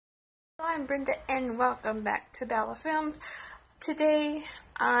I'm Brenda and welcome back to Bella Films. Today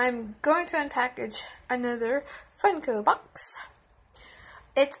I'm going to unpackage another Funko box.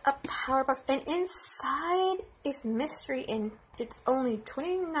 It's a power box and inside is mystery and it's only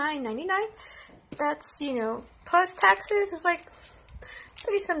 $29.99. That's, you know, plus taxes is like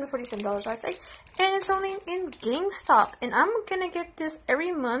 $37 to $47 I'd say. And it's only in GameStop. And I'm gonna get this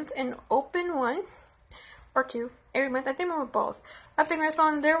every month and open one or two every month. I think I'm with both. I think this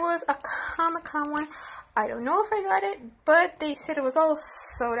one, there was a Comic-Con one. I don't know if I got it, but they said it was all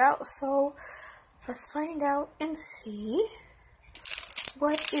sold out. So let's find out and see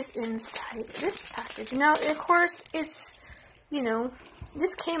what is inside this package. Now, of course, it's, you know,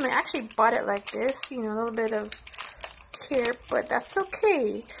 this came, I actually bought it like this, you know, a little bit of here, but that's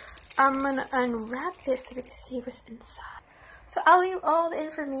okay. I'm gonna unwrap this so we can see what's inside. So I'll leave all the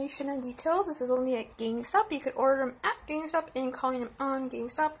information and details. This is only at GameStop. You could order them at GameStop and calling them on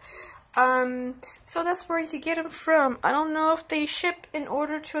GameStop. So that's where you could get them from. I don't know if they ship in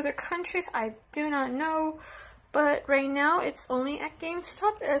order to other countries. I do not know. But right now it's only at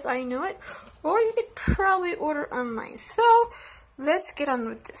GameStop as I know it. Or you could probably order online. So let's get on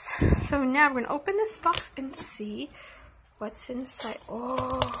with this. So now we're going to open this box and see what's inside.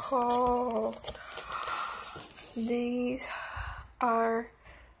 Oh, these are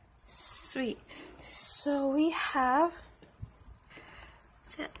sweet. So we have,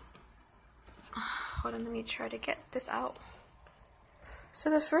 hold on, let me try to get this out.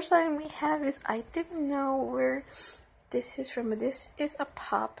 So the first item we have is, I didn't know where this is from, but this is a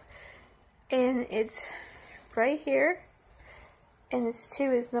pop, and it's right here, and it's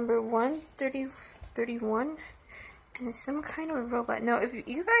is number 131, and it's some kind of a robot. Now, if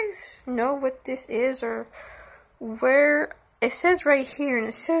you guys know what this is or where, it says right here and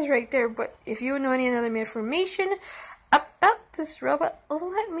it says right there, but if you know any other information about this robot,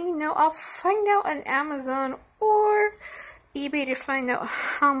 let me know. I'll find out on Amazon or eBay to find out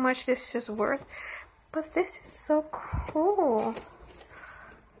how much this is worth. But this is so cool.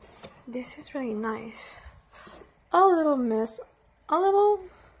 This is really nice. A little mess, a little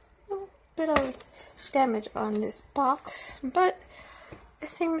bit of damage on this box, but it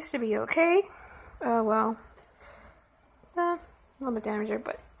seems to be okay. Well, a little bit damage there,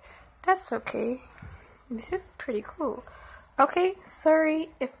 but that's okay. This is pretty cool. Okay, sorry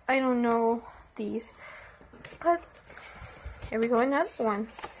if I don't know these, but here we go, another one.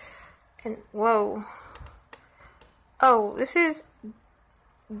 And whoa, oh, this is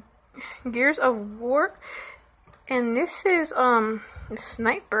Gears of War, and this is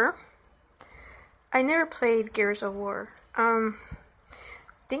Sniper. I never played Gears of War. I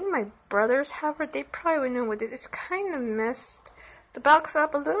think my brothers have it. They probably would know what it is. It's kind of messed the box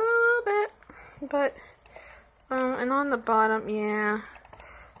up a little bit, but and on the bottom, yeah,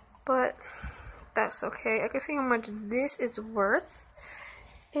 but that's okay. I can see how much this is worth.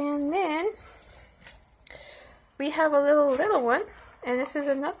 And then we have a little one, and this is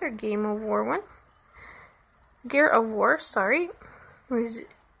another Game of War one. Gear of War, sorry. It was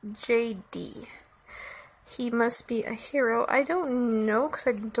JD. He must be a hero. I don't know because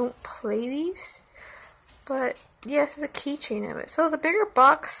I don't play these. But yes, the keychain of it. So the bigger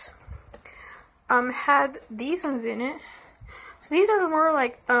box had these ones in it. So these are more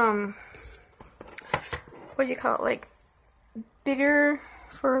like what do you call it? Like bigger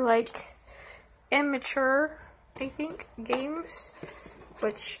for like amateur, I think, games,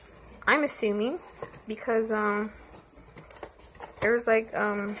 which I'm assuming because there's like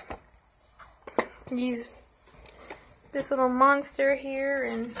this little monster here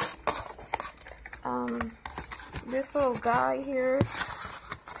and this little guy here.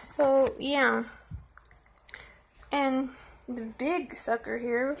 So yeah, and the big sucker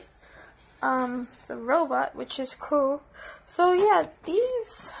here, it's a robot, which is cool. So yeah,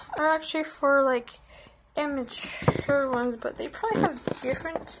 these are actually for like amateur ones, but they probably have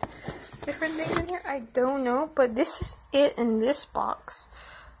different things in here. I don't know, but this is it in this box.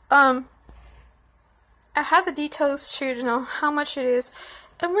 I have the details here to know how much it is,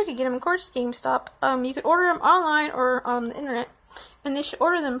 and where you can get them. Of course, GameStop. You could order them online or on the internet, and they should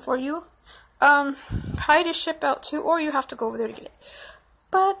order them for you. Probably to ship out too, or you have to go over there to get it.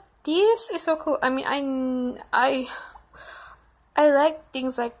 But this is so cool. I mean, I like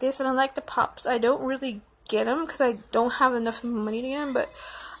things like this, and I like the pops. I don't really get them because I don't have enough money to get them, but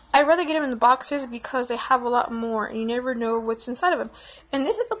I'd rather get them in the boxes because they have a lot more, and you never know what's inside of them. And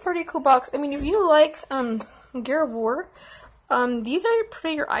this is a pretty cool box. I mean, if you like Gear of War, these are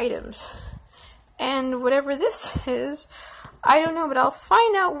prettier items. And whatever this is, I don't know, but I'll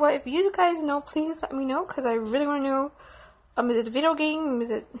find out what. If you guys know, please let me know, because I really want to know. Is it a video game?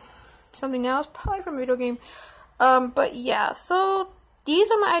 Is it something else, probably from a video game. But yeah, so these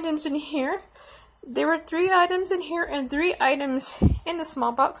are my items in here. There were 3 items in here and 3 items in the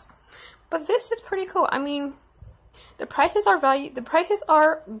small box. But this is pretty cool. I mean, the prices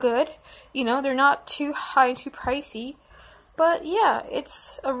are good. You know, they're not too high, too pricey. But yeah,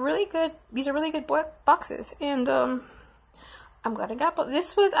 it's a really good, these are really good boxes. And I'm glad I got both.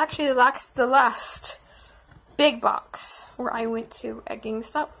 This was actually the last big box where I went to at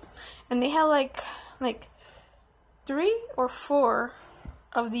GameStop. And they had like 3 or 4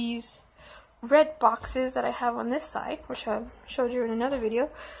 of these red boxes that I have on this side, which I showed you in another video.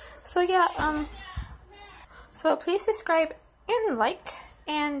 So yeah, so please subscribe and like,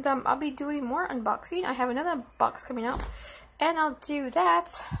 and I'll be doing more unboxing. I have another box coming out, and I'll do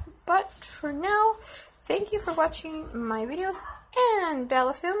that. But for now, thank you for watching my videos and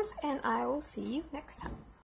Bella Films, and I will see you next time.